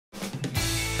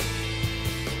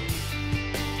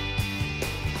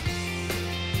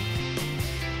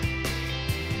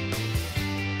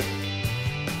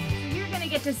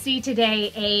get to see today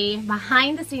a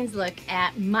behind the scenes look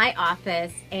at my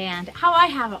office and how I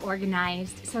have it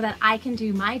organized so that I can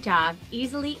do my job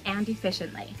easily and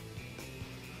efficiently.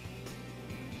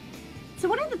 So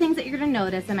one of the things that you're going to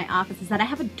notice in my office is that I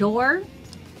have a door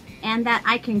and that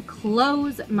I can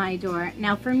close my door.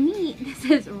 Now for me, this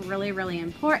is really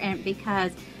important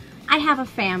because I have a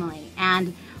family,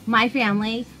 and my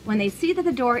family, when they see that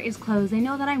the door is closed, they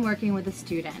know that I'm working with a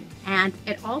student. And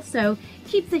it also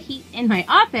keeps the heat in my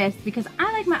office because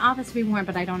I like my office to be warm,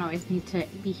 but I don't always need to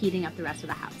be heating up the rest of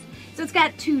the house. So it's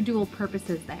got two dual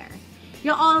purposes there.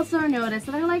 You'll also notice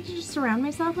that I like to just surround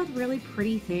myself with really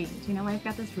pretty things. You know, I've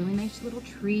got this really nice little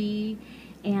tree,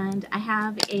 and I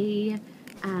have a,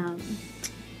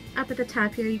 up at the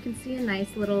top here, you can see a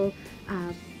nice little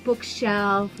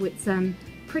bookshelf with some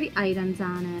pretty items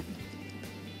on it.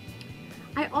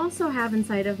 I also have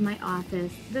inside of my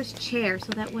office this chair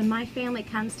so that when my family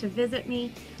comes to visit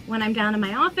me, when I'm down in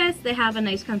my office, they have a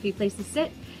nice comfy place to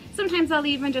sit. Sometimes I'll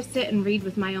even just sit and read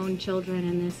with my own children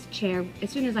in this chair. As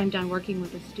soon as I'm done working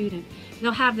with a student,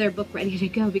 they'll have their book ready to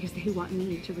go because they want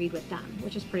me to read with them,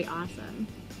 which is pretty awesome.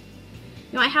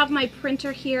 Now I have my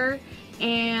printer here,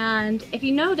 and if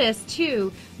you notice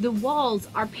too, the walls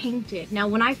are painted. Now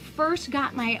when I first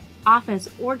got my office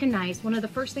organized, one of the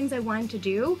first things I wanted to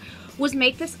do was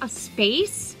make this a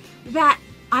space that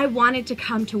I wanted to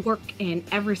come to work in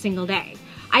every single day.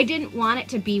 I didn't want it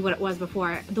to be what it was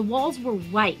before. The walls were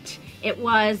white. It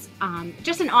was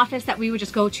just an office that we would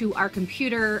just go to our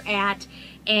computer at,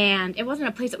 and it wasn't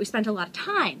a place that we spent a lot of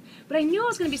time. But I knew I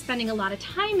was going to be spending a lot of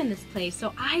time in this place,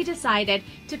 so I decided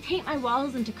to paint my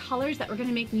walls into colors that were going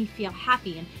to make me feel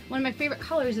happy. And one of my favorite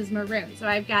colors is maroon, so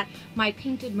I've got my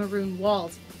painted maroon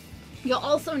walls. You'll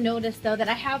also notice though that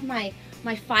I have my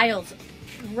files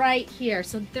right here,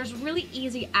 so there's really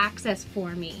easy access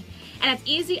for me. And it's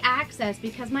easy access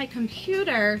because my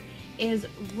computer is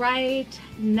right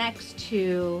next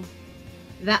to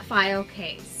that file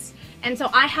case. And so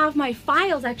I have my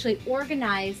files actually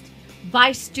organized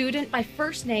by student, by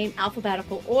first name,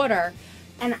 alphabetical order,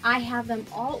 and I have them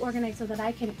all organized so that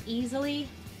I can easily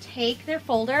take their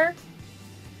folder,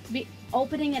 be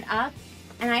opening it up,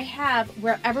 and I have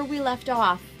wherever we left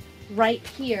off right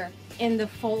here in the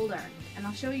folder. And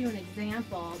I'll show you an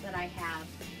example that I have.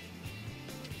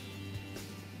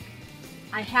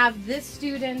 I have this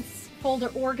student's folder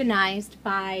organized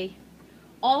by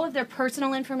all of their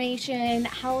personal information,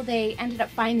 how they ended up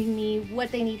finding me,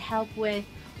 what they need help with,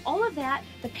 all of that.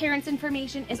 The parents'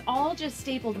 information is all just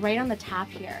stapled right on the top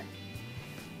here.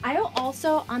 I'll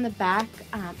also on the back,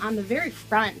 on the very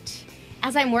front,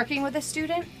 as I'm working with a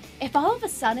student, if all of a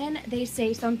sudden they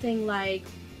say something like,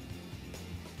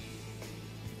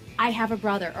 I have a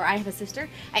brother or I have a sister,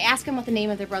 I ask them what the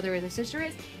name of their brother or their sister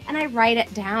is, and I write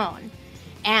it down.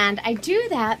 And I do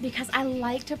that because I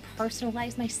like to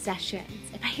personalize my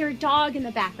sessions. If I hear a dog in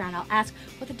the background, I'll ask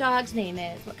what the dog's name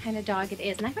is, what kind of dog it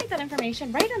is, and I write that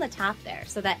information right on the top there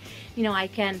so that, you know, I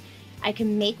can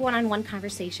make one-on-one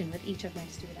conversation with each of my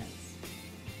students.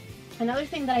 Another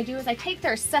thing that I do is I take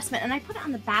their assessment and I put it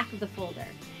on the back of the folder.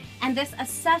 And this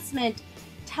assessment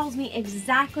tells me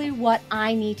exactly what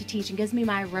I need to teach and gives me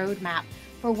my roadmap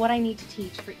for what I need to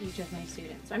teach for each of my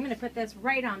students. So I'm going to put this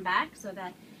right on back so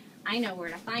that I know where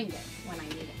to find it when I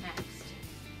need it next.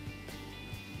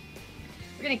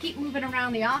 We're going to keep moving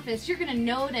around the office. You're going to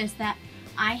notice that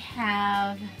I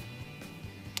have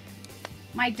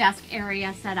my desk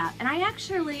area set up. And I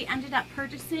actually ended up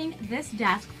purchasing this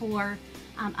desk for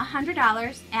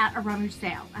 $100 at a rummage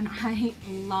sale. And I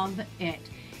love it.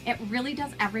 It really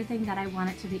does everything that I want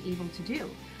it to be able to do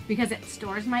because it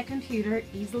stores my computer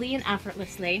easily and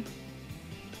effortlessly.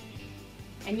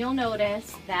 And you'll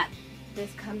notice that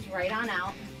this comes right on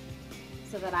out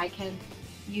so that I can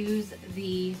use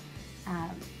the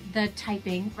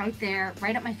typing right there,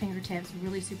 right at my fingertips,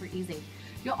 really super easy.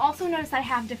 You'll also notice I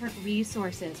have different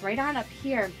resources. Right on up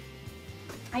here,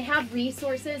 I have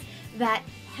resources that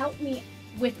help me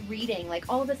with reading. Like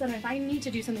all of a sudden, if I need to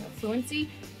do something with fluency,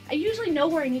 I usually know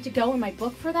where I need to go in my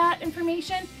book for that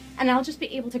information, and I'll just be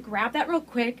able to grab that real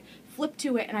quick, flip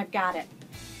to it, and I've got it.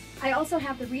 I also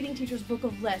have the Reading Teacher's Book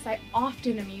of Lists. I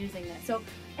often am using this. So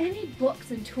any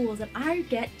books and tools that I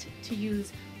get to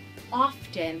use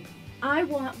often, I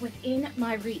want within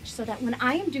my reach so that when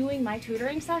I am doing my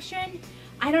tutoring session,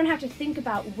 I don't have to think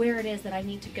about where it is that I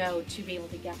need to go to be able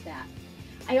to get that.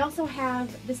 I also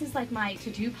have, this is like my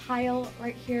to-do pile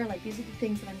right here. Like these are the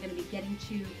things that I'm going to be getting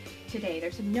to today.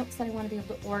 There's some notes that I want to be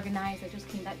able to organize. I just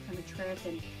came back from a trip,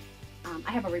 and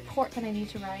I have a report that I need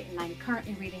to write, and I'm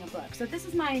currently reading a book. So this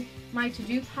is my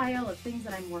to-do pile of things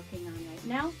that I'm working on right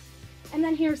now. And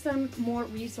then here's some more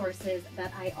resources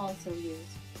that I also use.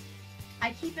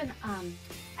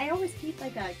 I always keep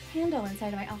like a candle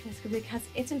inside of my office because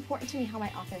it's important to me how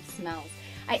my office smells.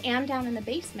 I am down in the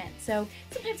basement, so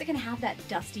sometimes it can have that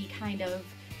dusty kind of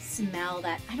smell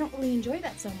that I don't really enjoy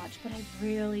that so much, but I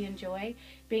really enjoy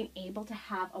being able to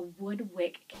have a wood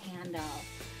wick candle.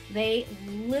 They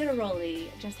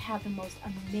literally just have the most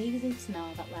amazing smell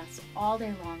that lasts all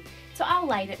day long. So I'll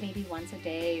light it maybe once a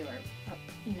day or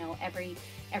you know, every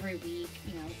week,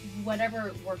 you know,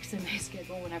 whatever works in my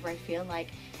schedule, whenever I feel like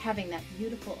having that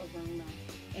beautiful aroma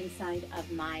inside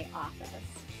of my office.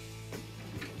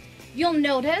 You'll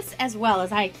notice, as well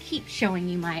as I keep showing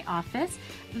you my office,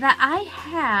 that I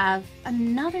have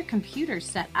another computer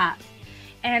set up.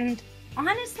 And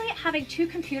honestly, having two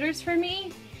computers for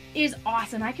me is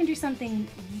awesome. I can do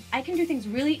things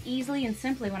really easily and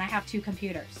simply when I have two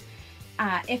computers.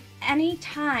 If any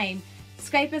time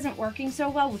Skype isn't working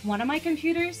so well with one of my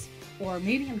computers, or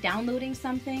maybe I'm downloading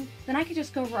something, then I could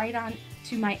just go right on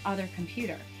to my other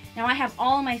computer. Now I have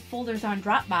all of my folders on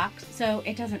Dropbox, so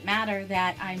it doesn't matter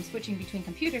that I'm switching between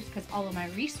computers because all of my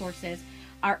resources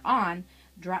are on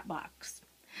Dropbox.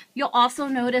 You'll also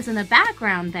notice in the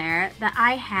background there that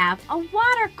I have a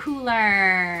water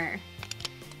cooler.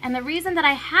 And the reason that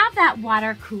I have that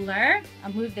water cooler,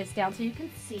 I'll move this down so you can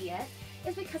see it,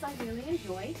 is because I really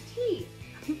enjoy tea.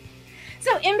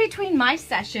 So in between my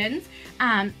sessions,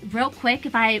 real quick,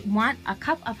 if I want a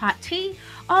cup of hot tea,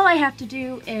 all I have to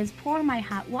do is pour my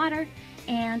hot water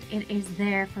and it is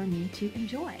there for me to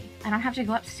enjoy. I don't have to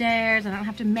go upstairs, I don't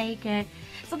have to make it.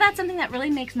 So that's something that really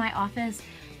makes my office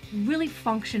really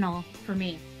functional for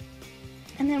me.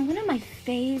 And then one of my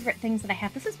favorite things that I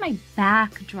have, this is my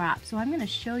backdrop. So I'm going to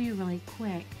show you really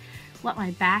quick what my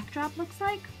backdrop looks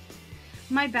like.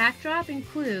 My backdrop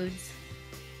includes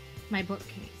my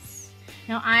bookcase.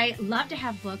 Now I love to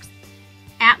have books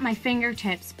at my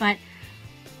fingertips, but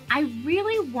I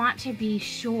really want to be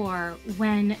sure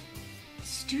when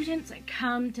students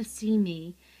come to see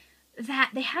me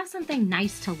that they have something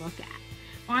nice to look at.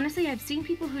 Honestly, I've seen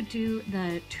people who do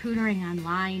the tutoring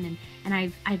online, and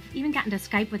I've even gotten to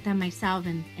Skype with them myself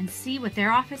and see what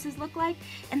their offices look like.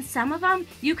 And some of them,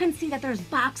 you can see that there's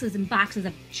boxes and boxes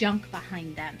of junk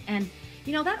behind them. And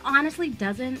you know, that honestly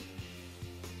doesn't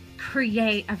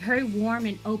create a very warm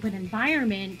and open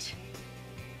environment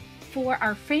for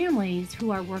our families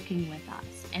who are working with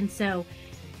us. And so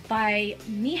by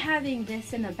me having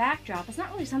this in the backdrop, it's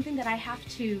not really something that I have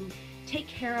to take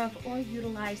care of or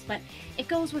utilize, but it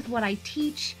goes with what I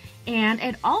teach. And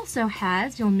it also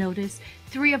has, you'll notice,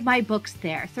 3 of my books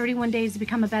there: 31 Days to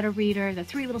Become a Better Reader, The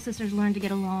 3 Little Sisters Learn to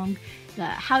Get Along, the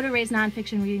How to Raise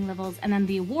Nonfiction Reading Levels, and then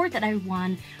the award that I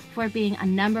won for being a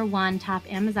 #1 top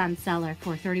Amazon seller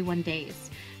for 31 Days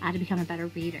to Become a Better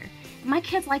Reader. My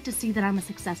kids like to see that I'm a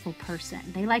successful person.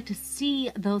 They like to see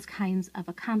those kinds of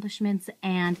accomplishments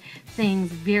and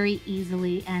things very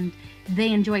easily, and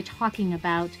they enjoy talking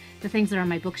about the things that are on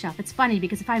my bookshelf. It's funny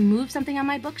because if I move something on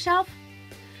my bookshelf,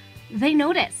 they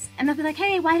notice and they'll be like,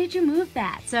 hey, why did you move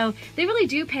that? So they really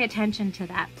do pay attention to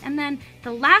that. And then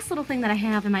the last little thing that I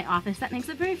have in my office that makes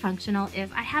it very functional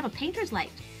is I have a painter's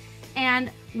light.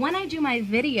 And when I do my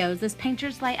videos, this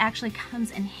painter's light actually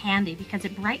comes in handy because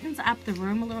it brightens up the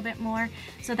room a little bit more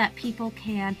so that people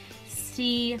can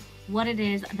see what it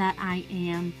is that I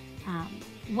am,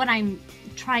 what I'm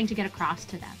trying to get across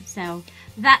to them. So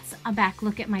that's a back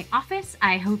look at my office.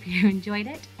 I hope you enjoyed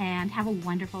it and have a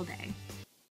wonderful day.